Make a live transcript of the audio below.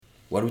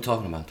What are we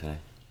talking about today?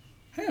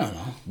 I don't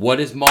know. What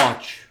is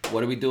March?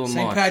 What are we doing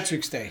St. March?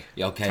 Patrick's Day.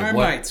 Okay.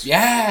 Termites.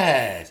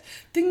 Yes.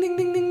 Ding, ding,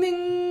 ding, ding,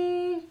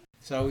 ding.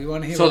 So you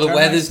want to hear So a the termite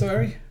weather's-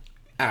 story?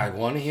 I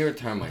want to hear a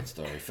termite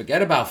story.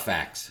 Forget about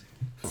facts.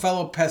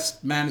 Fellow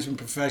pest management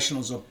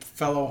professionals or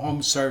fellow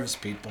home service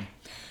people.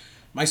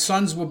 My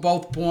sons were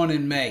both born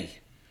in May.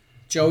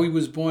 Joey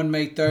was born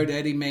May 3rd,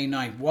 Eddie May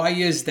 9th. Why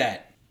is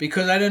that?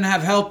 Because I didn't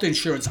have health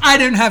insurance. I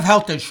didn't have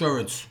health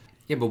insurance.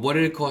 Yeah, but what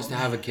did it cost to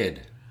have a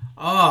kid?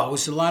 Oh, it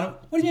was a lot of...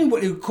 What do you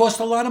mean? It cost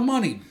a lot of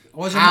money.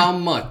 Wasn't How it?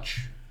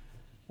 much?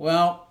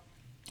 Well,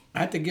 I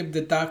had to give the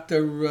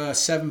doctor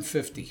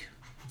 $750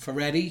 for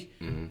Eddie.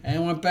 Mm-hmm. And it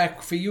went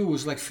back for you. It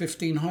was like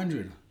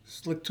 $1,500.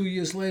 It's like 2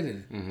 years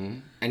later. Mm-hmm.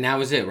 And that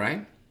was it,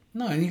 right?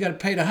 No, and you got to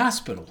pay the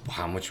hospital.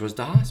 How much was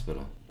the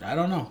hospital? I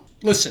don't know.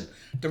 Listen,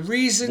 the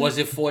reason... Was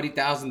it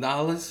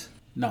 $40,000?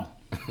 No.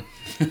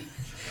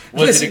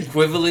 Was Listen. it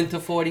equivalent to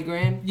 40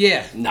 grand?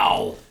 Yeah.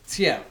 No.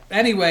 Yeah.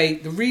 Anyway,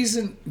 the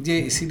reason... Yeah,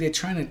 you see, they're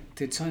trying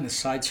to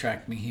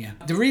sidetrack me here.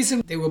 The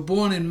reason they were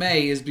born in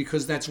May is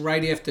because that's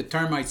right after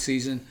termite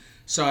season.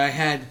 So I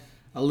had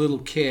a little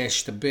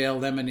cash to bail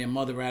them and their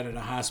mother out of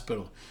the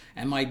hospital.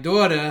 And my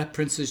daughter,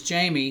 Princess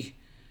Jamie,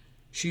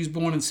 she was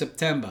born in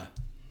September.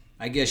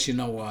 I guess you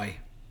know why.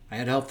 I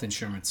had health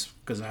insurance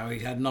because I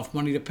had enough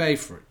money to pay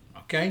for it.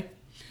 Okay?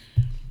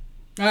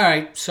 All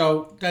right.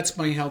 So that's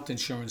my health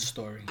insurance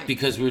story.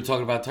 Because we were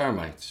talking about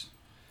termites.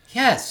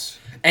 Yes.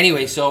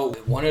 Anyway, so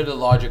one of the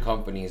larger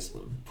companies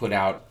put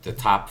out the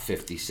top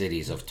 50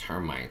 cities of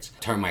termites.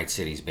 Termite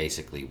cities,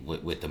 basically,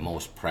 with the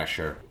most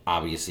pressure.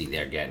 Obviously,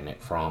 they're getting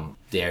it from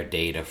their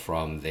data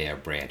from their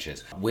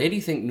branches. Where do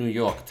you think New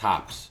York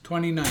tops?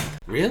 29th.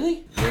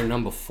 Really? They're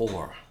number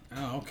 4.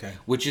 Oh, okay.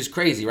 Which is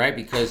crazy, right?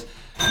 Because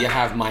you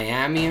have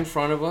Miami in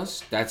front of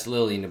us. That's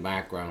Lily in the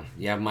background.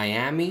 You have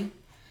Miami,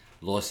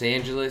 Los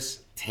Angeles,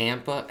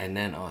 Tampa, and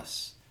then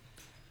us.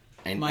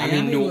 And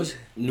Miami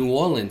New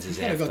Orleans is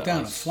You gotta after go down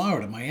to us.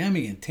 Florida,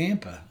 Miami, and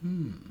Tampa.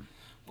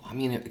 I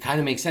mean, it kind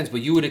of makes sense,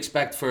 but you would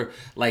expect for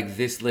like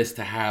this list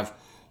to have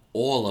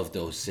all of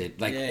those cities.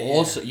 Like Yeah,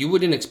 also, you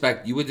would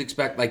expect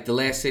like the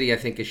last city I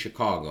think is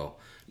Chicago.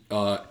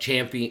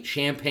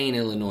 Champaign,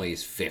 Illinois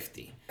is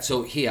 50.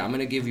 So here, I'm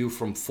gonna give you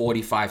from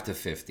 45 to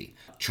 50.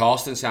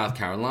 Charleston, South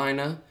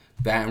Carolina,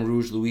 Baton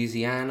Rouge,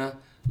 Louisiana,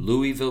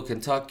 Louisville,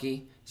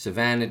 Kentucky,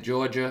 Savannah,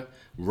 Georgia,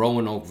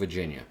 Roanoke,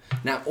 Virginia.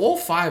 Now, all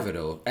 5 of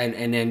those,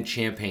 and then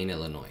Champaign,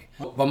 Illinois.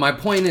 But my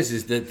point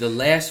is that the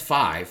last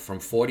 5, from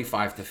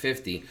 45 to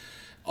 50,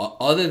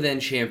 other than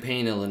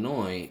Champaign,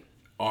 Illinois,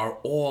 are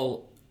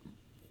all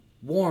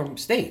warm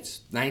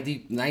states,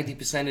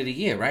 90% of the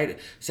year, right?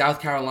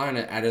 South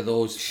Carolina, out of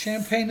those...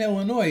 Champaign,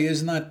 Illinois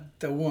is not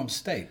a warm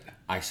state.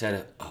 I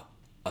said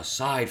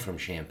aside from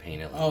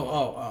Champaign, Illinois.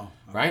 Oh.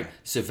 Right?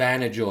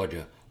 Savannah,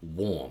 Georgia,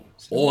 warm.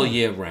 All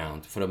year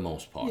round, for the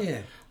most part.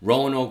 Yeah.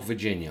 Roanoke,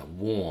 Virginia,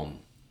 warm.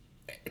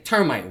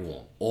 Termite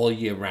warm, all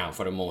year round,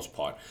 for the most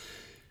part.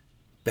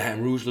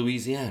 Baton Rouge,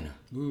 Louisiana,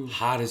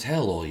 hot as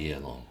hell all year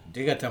long.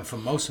 They got them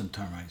Formosan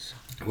termites.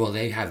 Well,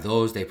 they have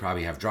those. They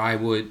probably have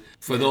drywood.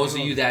 For those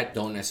of you that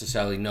don't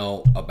necessarily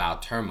know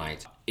about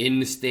termites, in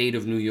the state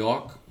of New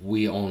York,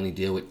 we only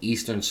deal with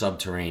eastern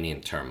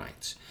subterranean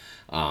termites.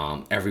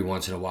 Every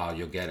once in a while,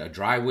 you'll get a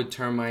drywood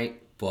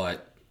termite,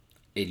 but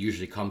it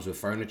usually comes with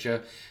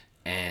furniture,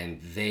 and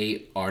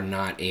they are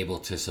not able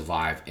to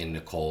survive in the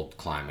cold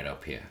climate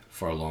up here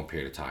for a long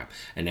period of time.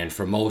 And then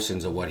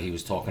Formosans are what he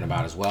was talking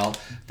about as well,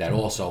 that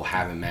also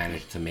haven't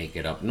managed to make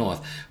it up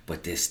north.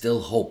 But there's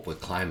still hope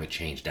with climate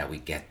change that we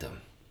get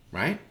them,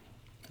 right?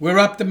 We're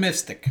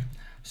optimistic.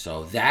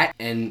 So that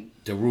and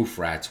the roof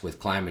rats with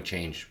climate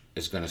change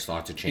is going to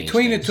start to change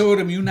Between things. the two of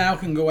them, you now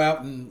can go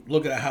out and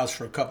look at a house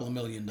for a couple of $1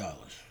 million.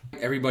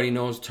 Everybody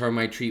knows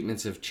termite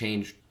treatments have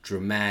changed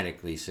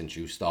dramatically since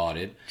you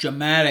started.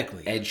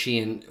 Dramatically. Ed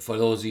Sheeran, for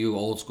those of you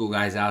old school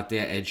guys out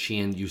there, Ed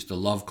Sheeran used to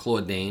love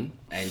Claudine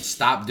and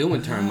stopped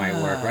doing termite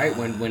work, right?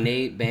 When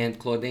they banned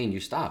Claudine,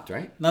 you stopped,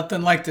 right?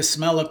 Nothing like the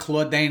smell of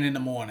Claudine in the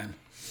morning.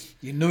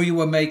 You knew you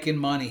were making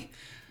money.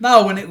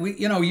 No,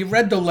 you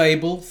read the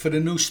label for the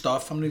new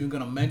stuff. I'm not even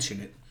going to mention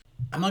it.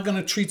 I'm not going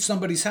to treat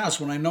somebody's house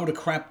when I know the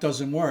crap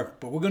doesn't work,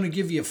 but we're going to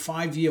give you a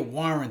 5-year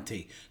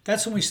warranty.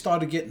 That's when we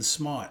started getting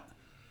smart.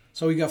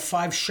 So we got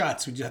 5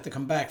 shots. We just have to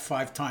come back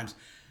 5 times.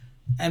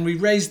 And we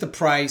raised the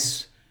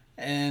price,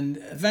 and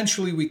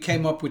eventually we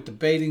came up with the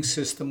baiting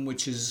system,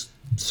 which is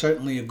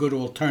certainly a good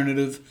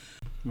alternative.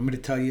 Want me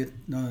to tell you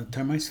a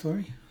termite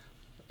story?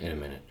 In a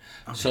minute.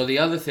 Okay. So the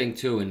other thing,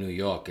 too, in New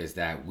York is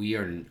that we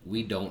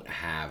don't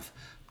have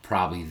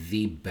probably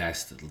the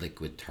best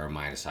liquid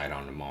termiticide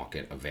on the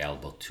market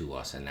available to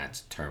us, and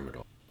that's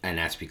Termidor. And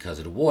that's because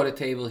of the water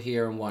table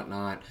here and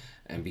whatnot,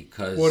 and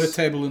because... Water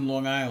table in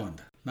Long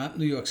Island. Not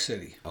New York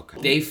City.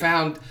 Okay. They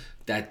found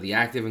that the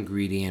active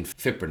ingredient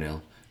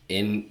fipronil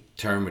in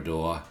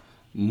Termidor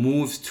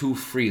moves too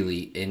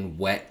freely in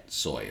wet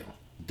soil.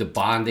 The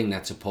bonding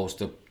that's supposed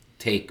to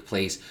take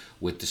place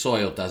with the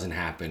soil doesn't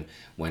happen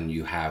when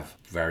you have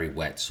very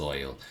wet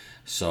soil.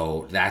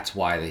 So that's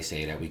why they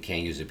say that we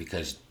can't use it,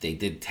 because they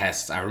did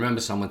tests. I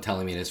remember someone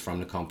telling me this from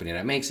the company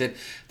that makes it,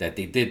 that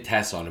they did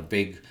tests on a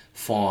big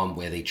farm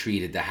where they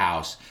treated the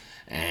house.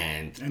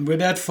 And where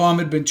that farm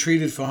had been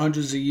treated for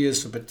hundreds of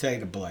years for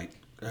potato blight.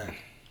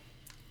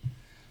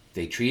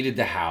 They treated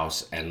the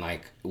house, and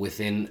like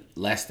within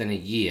less than a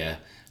year,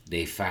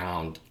 they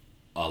found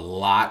a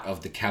lot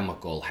of the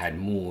chemical had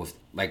moved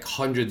like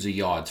hundreds of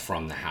yards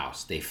from the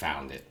house. They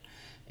found it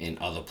in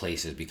other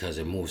places because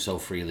it moves so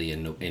freely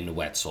in the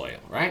wet soil,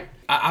 right?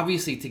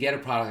 Obviously, to get a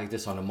product like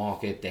this on the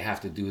market, they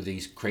have to do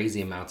these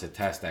crazy amounts of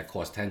tests that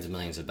cost tens of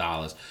millions of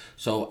dollars.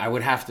 So I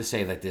would have to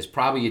say that there's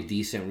probably a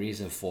decent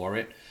reason for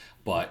it,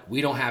 but we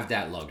don't have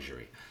that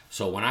luxury.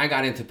 So when I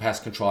got into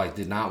pest control, I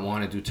did not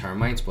want to do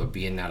termites, but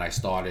being that I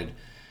started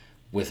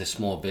with a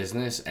small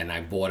business and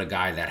I bought a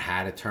guy that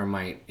had a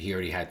termite, he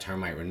already had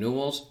termite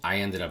renewals, I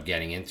ended up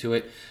getting into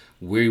it.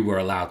 We were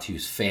allowed to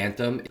use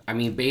Phantom. I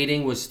mean,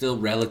 baiting was still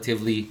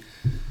relatively,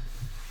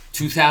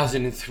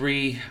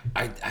 2003,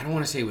 I don't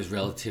want to say it was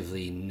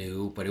relatively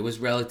new, but it was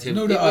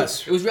relatively new to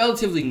us. It was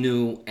relatively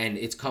new, and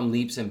it's come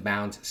leaps and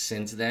bounds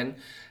since then.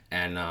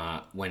 And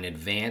when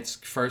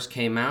Advanced first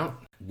came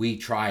out, we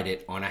tried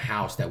it on a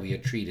house that we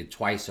had treated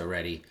twice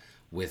already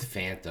with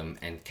Phantom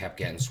and kept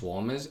getting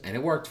swarmers, and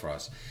it worked for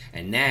us.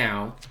 And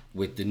now,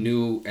 with the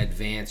new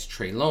Advanced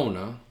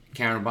Traylona,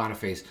 Karen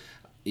Boniface,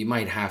 we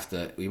might have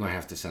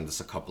to send us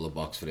a couple of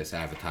bucks for this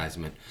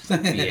advertisement.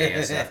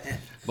 BASF.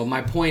 But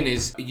my point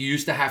is, you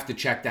used to have to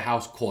check the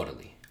house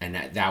quarterly. And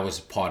that was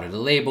part of the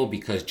label,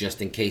 because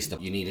just in case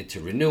you needed to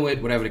renew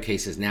it, whatever the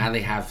case is, now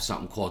they have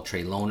something called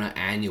Traylona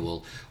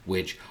Annual,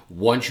 which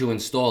once you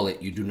install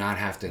it, you do not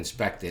have to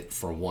inspect it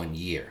for 1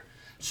 year.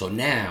 So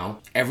now,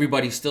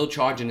 everybody's still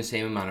charging the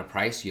same amount of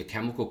price. Your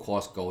chemical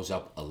cost goes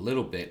up a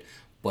little bit,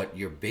 but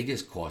your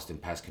biggest cost in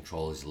pest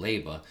control is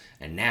labor.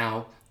 And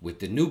now, with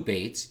the new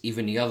baits,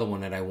 even the other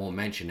one that I won't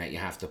mention that you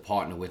have to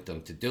partner with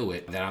them to do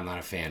it, that I'm not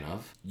a fan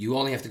of, you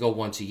only have to go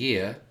once a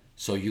year,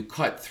 so you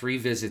cut 3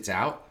 visits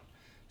out,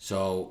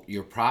 so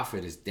your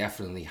profit is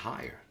definitely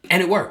higher.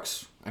 And it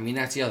works. I mean,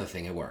 that's the other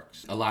thing, it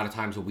works. A lot of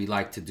times what we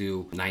like to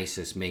do,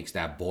 Nisus makes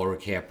that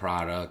Boracare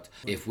product.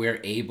 If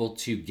we're able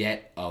to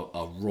get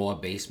a raw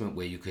basement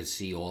where you could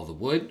see all the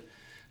wood,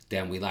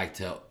 then we like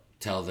to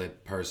tell the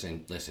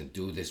person, listen,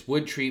 do this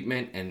wood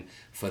treatment. And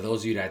for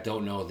those of you that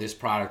don't know, this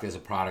product is a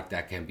product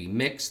that can be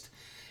mixed.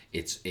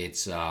 It's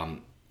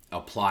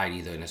applied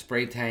either in a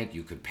spray tank,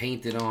 you could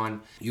paint it on.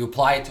 You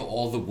apply it to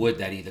all the wood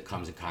that either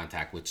comes in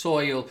contact with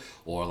soil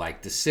or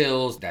like the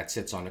sills that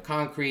sits on the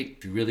concrete.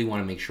 If you really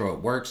want to make sure it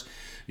works,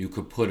 you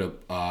could put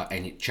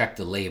and you check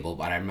the label,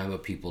 but I remember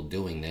people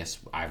doing this.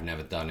 I've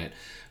never done it.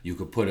 You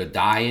could put a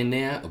dye in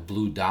there, a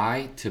blue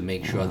dye, to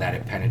make sure that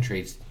it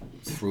penetrates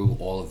through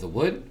all of the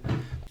wood.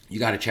 You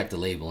got to check the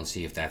label and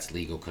see if that's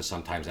legal, because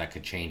sometimes that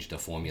could change the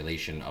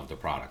formulation of the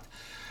product.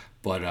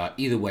 But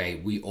either way,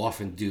 we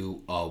often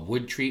do a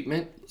wood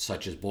treatment,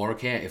 such as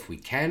Boracare, if we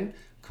can,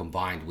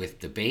 combined with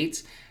the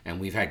baits, and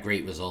we've had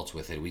great results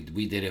with it.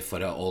 We did it for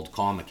the old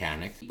car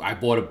mechanic. I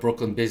bought a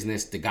Brooklyn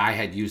business. The guy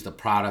had used a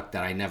product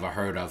that I never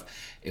heard of.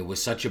 It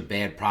was such a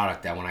bad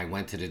product that when I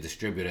went to the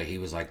distributor, he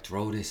was like,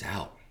 throw this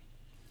out.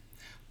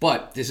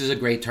 But this is a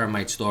great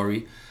termite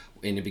story.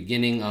 In the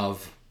beginning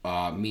of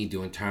me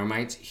doing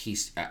termites,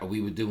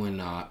 we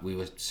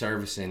were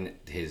servicing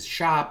his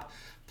shop,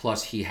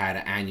 plus he had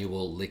an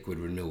annual liquid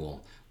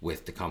renewal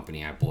with the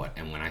company I bought.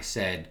 And when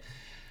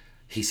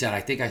he said, I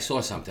think I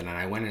saw something. And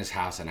I went in his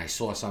house and I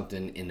saw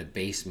something in the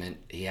basement.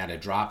 He had a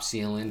drop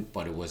ceiling,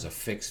 but it was a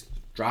fixed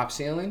drop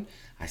ceiling.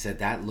 I said,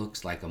 that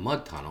looks like a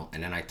mud tunnel.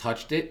 And then I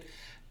touched it,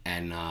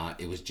 and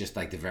it was just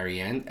like the very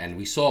end, and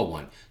we saw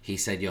one. He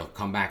said, yo,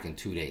 come back in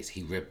 2 days.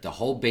 He ripped the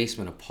whole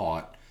basement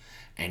apart,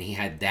 and he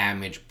had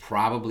damage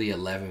probably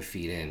 11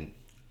 feet in.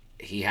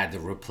 He had to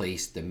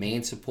replace the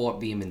main support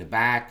beam in the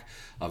back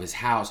of his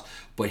house.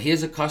 But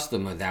here's a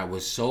customer that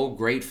was so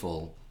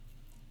grateful.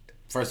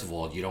 First of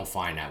all, you don't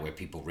find that where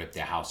people rip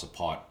their house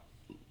apart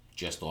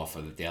just off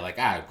of it. They're like,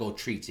 go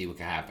treat, see what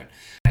can happen.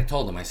 I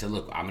told him, I said,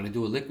 look, I'm going to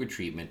do a liquid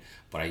treatment,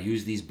 but I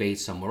use these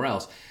baits somewhere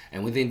else.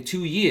 And within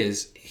 2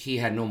 years, he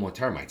had no more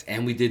termites.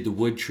 And we did the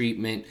wood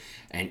treatment,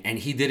 and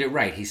he did it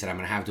right. He said, I'm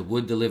going to have the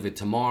wood delivered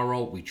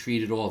tomorrow. We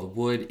treated all the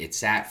wood. It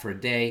sat for a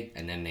day,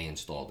 and then they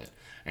installed it.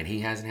 And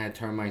he hasn't had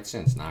termites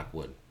since, knock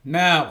wood.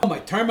 Now, my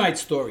termite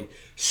story.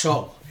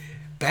 So,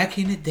 back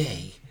in the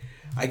day,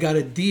 I got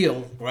a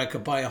deal where I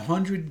could buy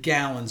 100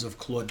 gallons of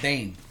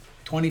Claudane,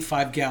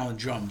 25-gallon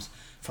drums,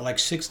 for like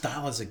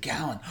 $6 a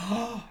gallon.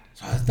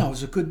 So I thought it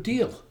was a good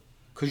deal,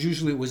 because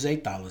usually it was $8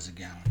 a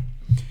gallon.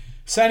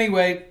 So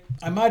anyway,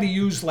 I might have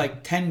used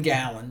like 10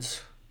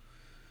 gallons,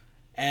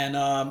 and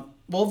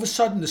all of a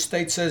sudden the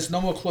state says,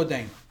 no more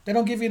Claudane. They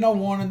don't give you no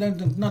warning,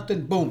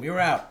 nothing, boom, you're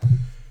out.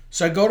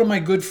 So I go to my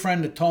good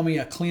friend that told me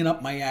I clean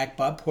up my act,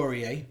 Bob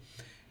Poirier,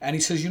 and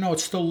he says,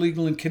 it's still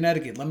legal in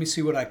Connecticut. Let me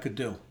see what I could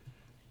do.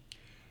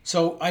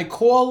 So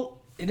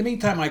in the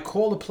meantime, I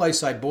call the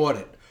place I bought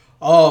it.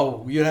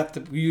 Oh, you'd have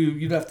to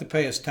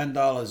pay us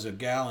 $10 a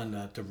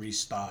gallon to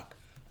restock.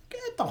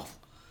 Get the.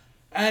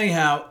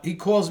 Anyhow, he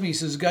calls me. He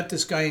says, "Got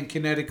this guy in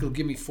Connecticut. Will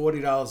give me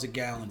 $40 a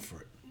gallon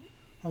for it."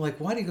 I'm like,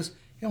 "What?" He goes,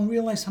 "You don't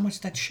realize how much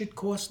that shit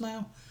costs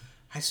now?"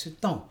 I said,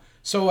 "No."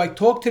 So I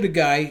talked to the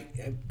guy.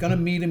 I'm gonna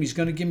meet him. He's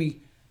gonna give me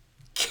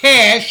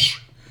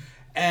cash.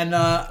 And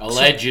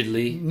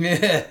allegedly.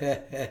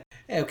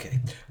 Okay,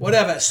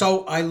 whatever.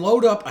 So I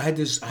load up. I had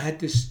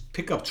this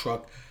pickup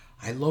truck.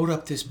 I load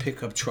up this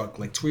pickup truck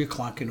like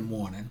 3:00 in the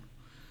morning,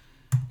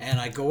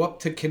 and I go up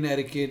to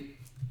Connecticut,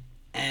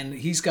 and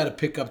he's got a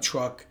pickup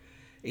truck.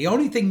 The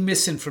only thing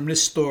missing from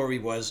this story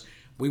was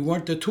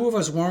the two of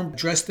us weren't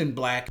dressed in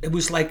black. It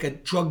was like a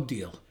drug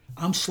deal.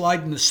 I'm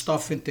sliding the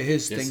stuff into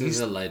his thing. This is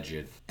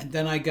alleged. And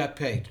then I got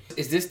paid.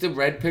 Is this the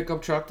red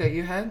pickup truck that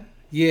you had?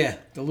 Yeah,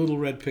 the little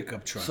red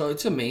pickup truck. So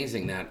it's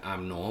amazing that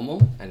I'm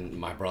normal, and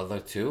my brother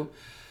too.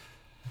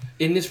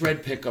 In this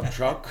red pickup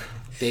truck,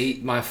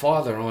 my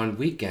father on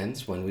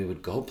weekends when we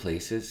would go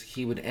places,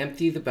 he would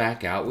empty the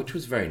back out, which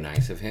was very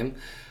nice of him,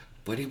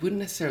 but he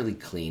wouldn't necessarily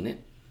clean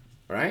it,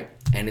 right?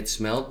 And it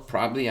smelled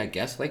probably, I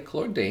guess, like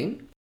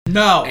chlordane.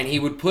 No. And he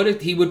would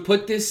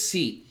put this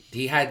seat.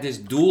 He had this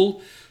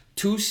dual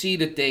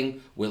two-seater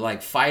thing with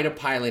like fighter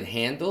pilot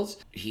handles.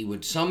 He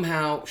would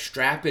somehow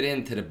strap it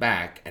into the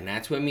back, and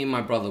that's where me and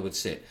my brother would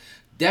sit.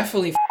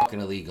 Definitely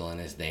fucking illegal in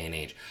this day and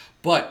age.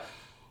 But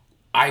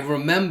I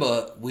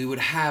remember we would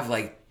have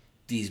like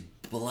these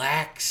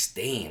black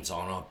stains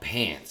on our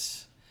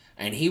pants,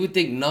 and he would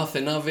think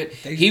nothing of it.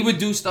 He would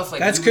do stuff like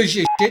that's because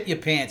you shit your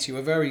pants. You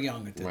were very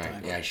young at the time.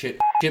 Right? Yeah, I shit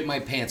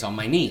my pants on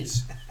my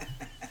knees.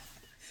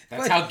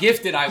 That's how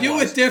gifted I was. You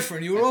were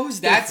different. You were always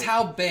different. That's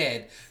how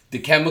bad the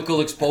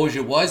chemical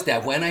exposure was,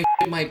 that when I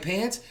shit my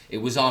pants, it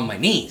was on my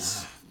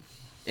knees.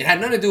 It had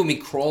nothing to do with me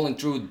crawling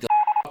through the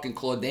fucking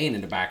chlordane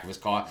in the back of his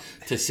car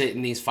to sit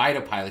in these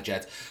fighter pilot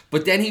jets.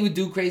 But then he would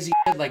do crazy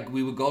shit. Like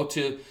we would go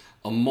to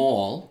a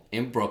mall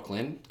in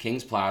Brooklyn,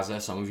 Kings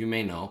Plaza, some of you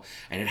may know,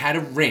 and it had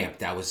a ramp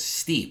that was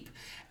steep.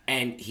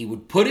 And he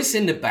would put us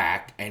in the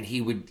back, and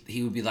he would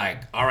be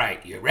like, "All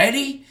right, you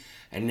ready?"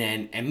 And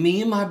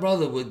me and my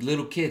brother, with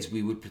little kids,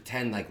 we would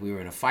pretend like we were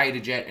in a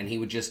fighter jet, and he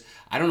would just,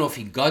 I don't know if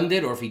he gunned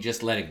it or if he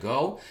just let it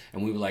go,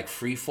 and we were like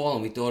free fall,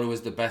 and we thought it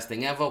was the best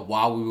thing ever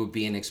while we were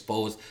being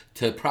exposed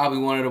to probably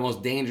one of the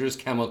most dangerous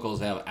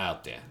chemicals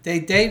out there.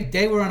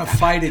 They were on a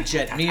fighter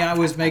jet. Me, I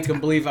was making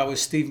believe I was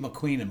Steve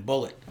McQueen in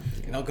Bullet,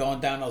 going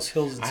down those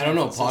hills. I don't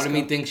know. Part of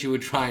me thinks you were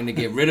trying to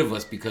get rid of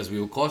us because we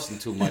were costing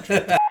too much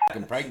with the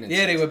fucking pregnancy.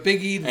 Yeah, they were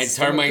big eaters.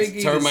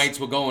 And termites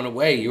were going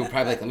away. You were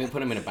probably like, let me put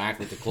them in the back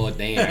with the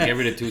chlordane. I get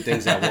rid of two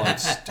things at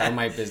once.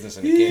 Termite business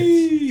and the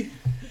kids.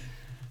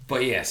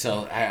 But yeah,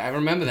 so I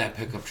remember that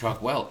pickup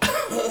truck well.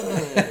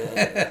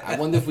 I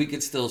wonder if we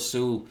could still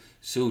sue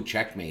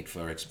Checkmate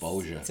for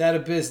exposure. It's out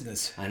of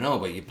business. I know,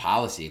 but your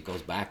policy, it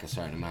goes back a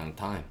certain amount of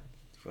time.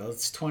 Well,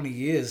 it's 20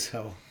 years,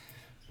 so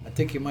I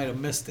think you might have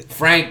missed it.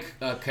 Frank,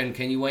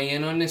 can you weigh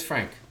in on this,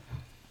 Frank?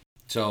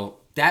 So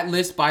that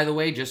list, by the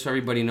way, just so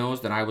everybody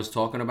knows that I was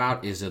talking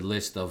about, is a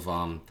list of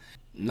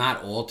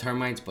not all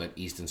termites, but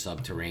eastern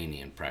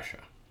subterranean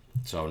pressure.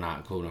 So not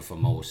including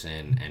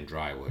Formosan and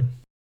drywood.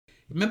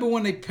 Remember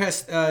when they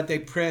pressed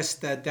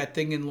that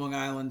thing in Long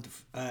Island,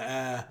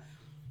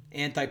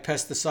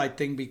 anti-pesticide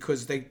thing,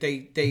 because they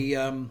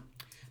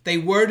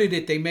worded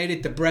it, they made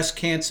it the breast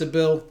cancer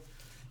bill.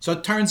 So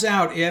it turns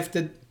out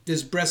after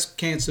this breast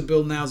cancer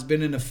bill now has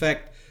been in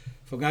effect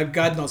for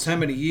God knows how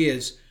many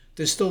years,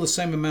 there's still the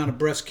same amount of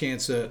breast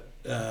cancer,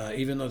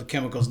 even though the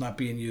chemical's not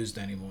being used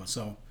anymore.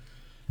 So,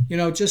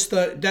 just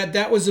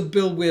that was a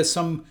bill where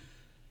some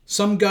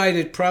guy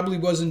that probably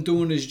wasn't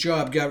doing his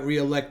job got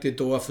reelected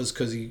to office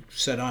because he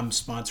said, "I'm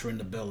sponsoring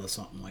the bill" or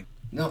something like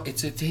that. No,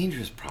 it's a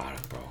dangerous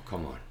product, bro.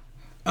 Come on.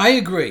 I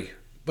agree,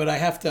 but I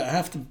have to.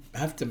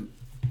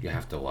 You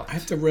have to what? I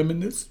have to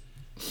reminisce.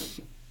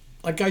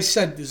 Like I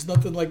said, there's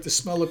nothing like the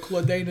smell of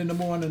chlordane in the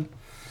morning.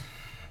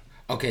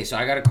 Okay, so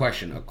I got a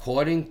question.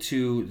 According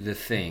to the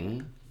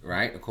thing,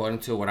 right? According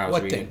to what I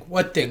was reading.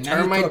 What thing? The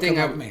termite thing.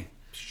 About me.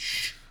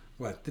 Shh.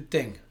 What? The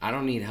thing. I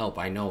don't need help.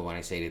 I know when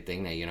I say the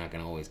thing that you're not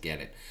going to always get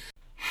it.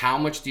 How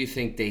much do you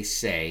think they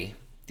say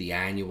the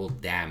annual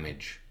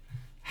damage?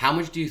 How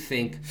much do you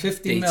think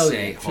 50 million.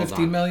 Say,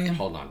 50 million?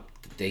 Hold on.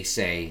 They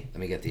say, let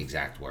me get the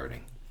exact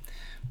wording.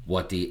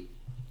 What the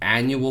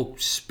annual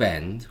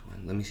spend,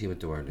 let me see what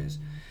the word is.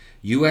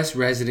 U.S.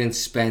 residents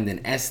spend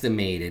an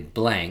estimated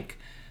blank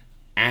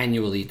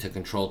annually to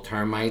control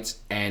termites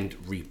and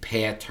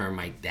repair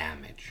termite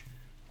damage.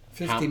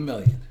 50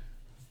 million.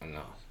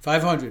 No.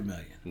 500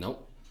 million.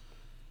 Nope.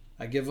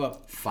 I give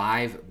up.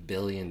 $5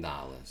 billion.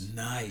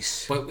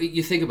 Nice. But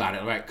you think about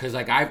it, right? Because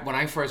when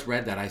I first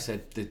read that, I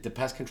said the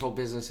pest control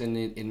business in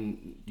the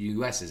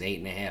U.S. is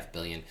 $8.5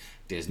 billion.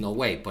 There's no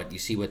way. But you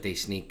see what they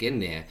sneak in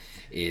there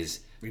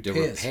is the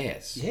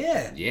repairs.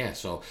 Yeah. Yeah.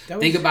 So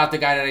think about the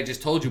guy that I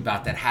just told you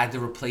about that had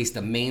to replace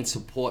the main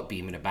support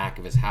beam in the back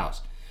of his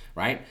house,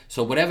 right?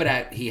 So whatever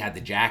that he had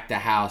to jack the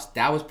house,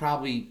 that was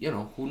probably,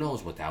 who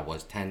knows what that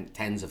was,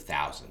 tens of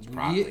thousands,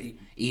 probably,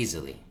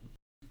 easily.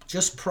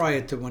 just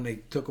prior to when they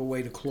took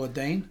away the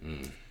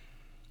Claudine,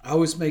 I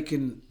was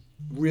making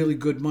really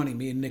good money,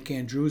 me and Nick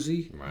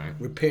Andruzzi, Right.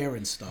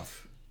 repairing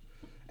stuff.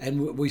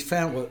 And we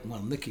found,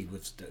 well, Nicky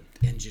was the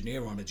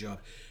engineer on the job.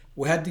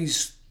 We had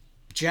these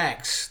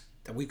jacks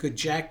that we could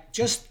jack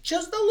just a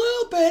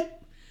little bit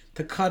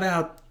to cut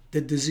out the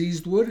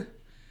diseased wood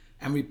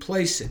and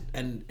replace it.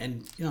 And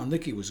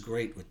Nicky was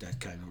great with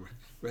that kind of.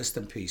 Rest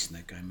in peace,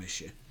 Nick. I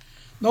miss you.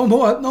 No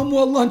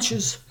more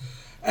lunches.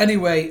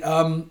 Anyway,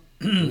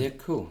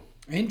 Nick who?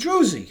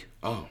 Andruzzi,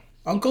 Oh.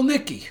 Uncle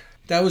Nicky.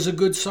 That was a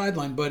good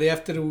sideline. But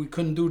after we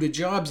couldn't do the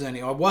jobs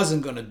anymore, I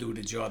wasn't going to do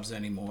the jobs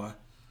anymore.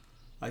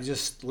 I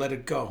just let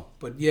it go.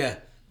 But yeah,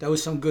 there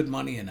was some good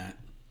money in that.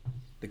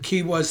 The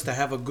key was to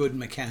have a good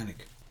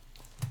mechanic.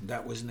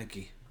 That was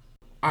Nicky.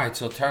 All right,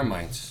 so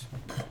termites.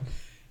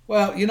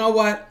 Well, you know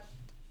what?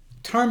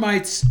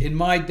 Termites, in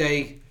my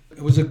day,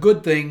 it was a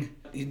good thing.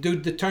 You do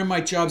the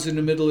termite jobs in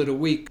the middle of the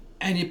week,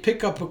 and you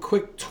pick up a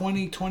quick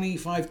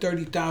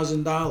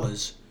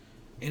 $$30,000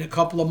 in a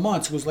couple of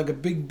months. It was like a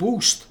big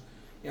boost.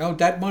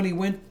 That money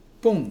went,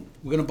 boom,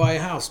 we're going to buy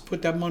a house.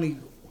 Put that money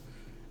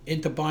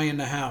into buying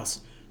the house.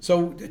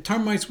 So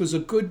termites was a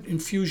good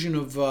infusion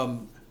of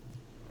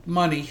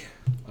money.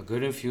 A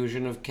good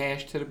infusion of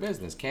cash to the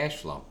business, cash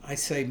flow. I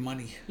say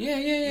money.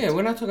 Yeah.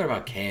 We're not talking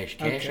about cash.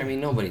 Okay. I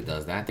mean, nobody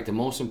does that. The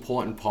most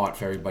important part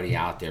for everybody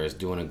out there is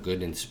doing a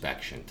good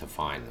inspection to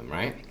find them,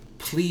 right?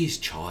 Please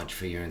charge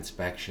for your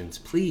inspections.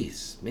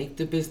 Please make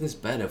the business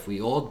better. If we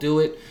all do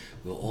it,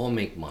 we'll all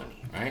make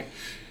money, right?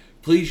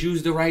 Please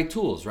use the right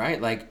tools, right?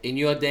 Like in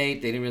your day,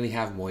 they didn't really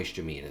have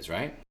moisture meters,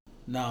 right?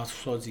 No,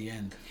 it's towards the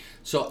end.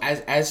 So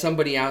as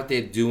somebody out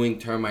there doing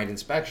termite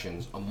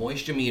inspections, a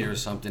moisture meter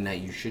is something that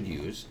you should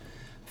use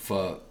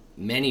for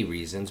many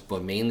reasons,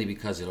 but mainly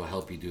because it'll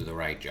help you do the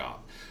right job.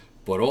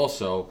 But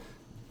also,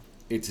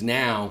 it's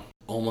now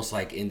almost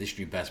like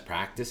industry best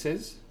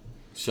practices.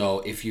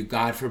 So if you,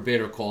 God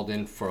forbid, are called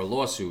in for a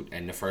lawsuit,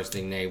 and the first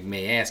thing they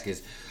may ask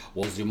is,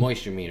 what's your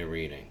moisture meter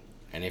reading?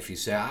 And if you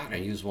say, I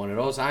use one of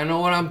those, I know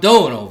what I'm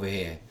doing over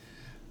here.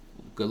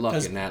 Good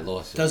luck in that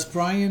lawsuit. Does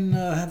Brian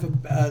have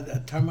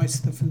a termite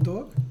sniffing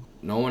dog?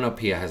 No one up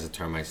here has a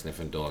termite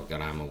sniffing dog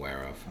that I'm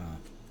aware of.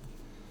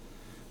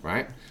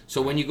 Right?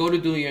 So when you go to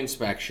do your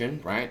inspection,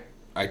 right,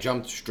 I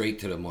jumped straight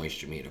to the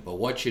moisture meter, but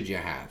what should you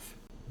have?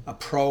 A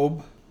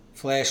probe,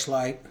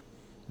 flashlight,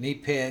 knee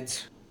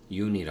pads,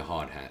 You need a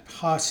hard hat.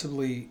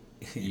 possibly.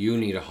 You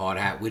need a hard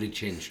hat with a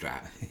chin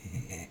strap.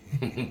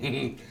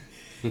 I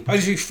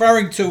was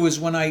referring to is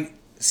when I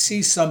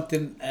see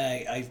something,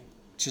 I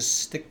just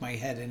stick my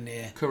head in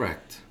there,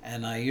 Correct.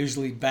 and I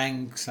usually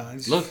bang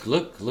signs.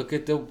 Look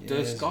at the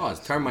Yes. scars,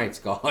 termite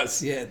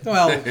scars. Yeah,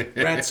 well,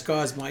 rat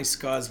scars, mice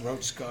scars,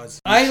 roach scars.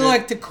 I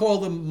like to call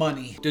them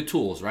money. The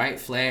tools, right?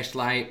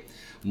 Flashlight,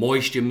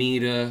 moisture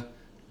meter,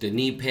 the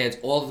knee pads,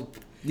 all the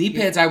knee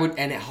pads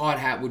and a hard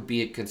hat would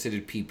be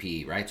considered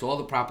PPE, right? So all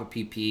the proper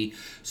PPE,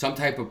 some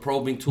type of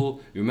probing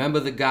tool. Remember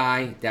the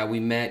guy that we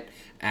met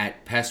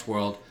at Pest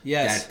World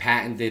Yes. that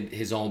patented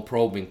his own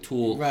probing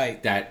tool,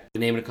 Right. that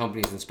the name of the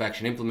company is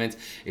Inspection Implements.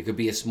 It could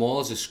be as small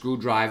as a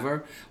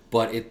screwdriver,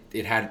 but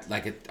it had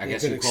like I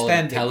guess could you call it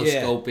extend it, yeah.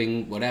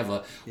 telescoping,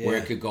 whatever, where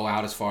Yeah. it could go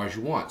out as far as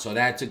you want. So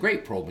that's a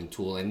great probing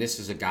tool. And this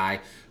is a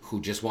guy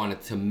who just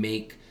wanted to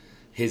make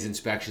his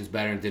inspections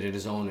better and did it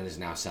his own and is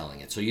now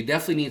selling it. So you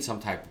definitely need some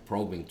type of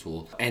probing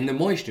tool. And the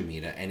moisture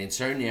meter, and in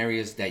certain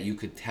areas that you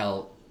could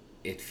tell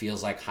it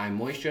feels like high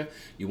moisture,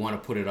 you want to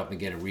put it up and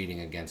get a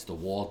reading against the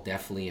wall,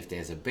 definitely if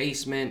there's a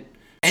basement.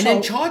 And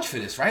then charge for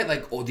this, right?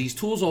 Like, these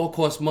tools all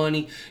cost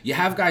money. You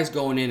have guys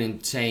going in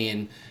and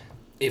saying,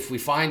 if we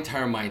find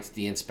termites,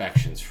 the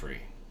inspection's free.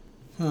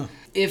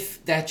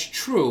 If that's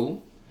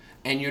true,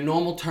 and your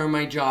normal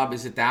termite job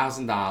is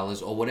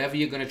 $1,000 or whatever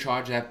you're going to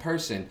charge that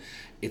person,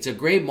 it's a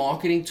great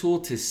marketing tool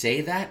to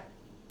say that,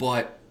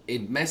 but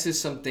it messes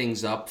some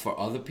things up for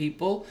other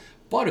people.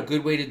 But a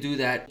good way to do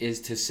that is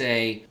to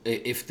say,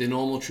 if the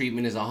normal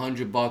treatment is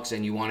 $100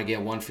 and you want to get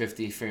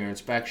 $150 for your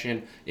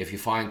inspection, if you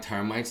find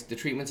termites, the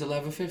treatment's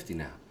 $11.50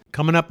 now.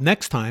 Coming up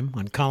next time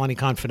on Colony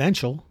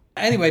Confidential.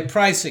 Anyway,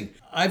 pricing.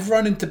 I've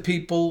run into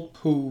people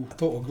who I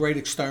thought were great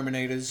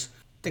exterminators.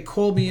 They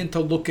called me in to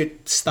look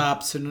at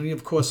stops, and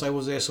of course I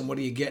was asking, what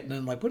are you getting? And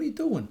I'm like, what are you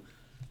doing?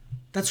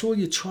 That's all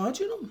you're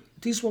charging them?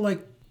 These were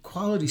like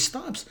quality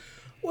stops.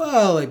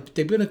 Well,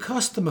 they've been a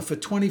customer for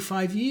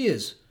 25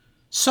 years.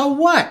 So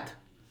what?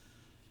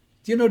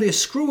 They're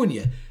screwing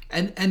you.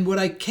 And what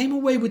I came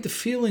away with the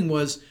feeling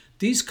was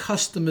these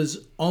customers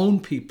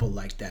own people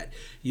like that.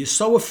 You're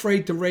so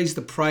afraid to raise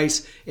the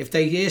price. If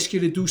they ask you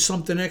to do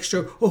something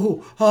extra,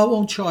 I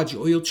won't charge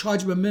you, or you'll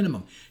charge them a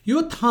minimum.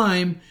 Your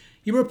time,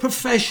 you're a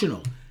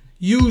professional.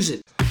 Use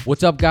it.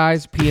 What's up,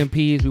 guys?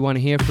 PMPs, we want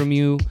to hear from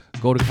you.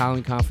 Go to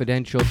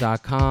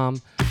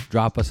colonyconfidential.com.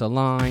 Drop us a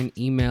line.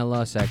 Email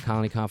us at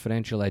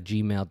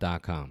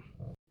colonyconfidential@gmail.com.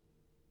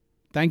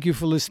 Thank you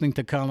for listening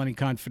to Colony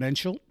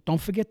Confidential.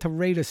 Don't forget to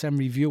rate us and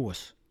review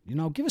us.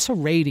 Give us a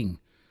rating.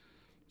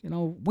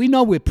 We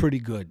know we're pretty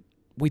good.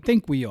 We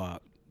think we are.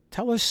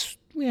 Tell us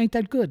we ain't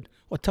that good,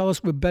 or tell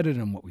us we're better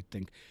than what we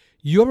think.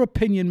 Your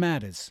opinion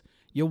matters.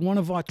 You're one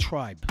of our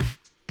tribe.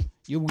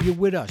 You're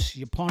with us.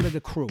 You're part of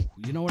the crew.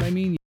 You know what I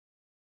mean?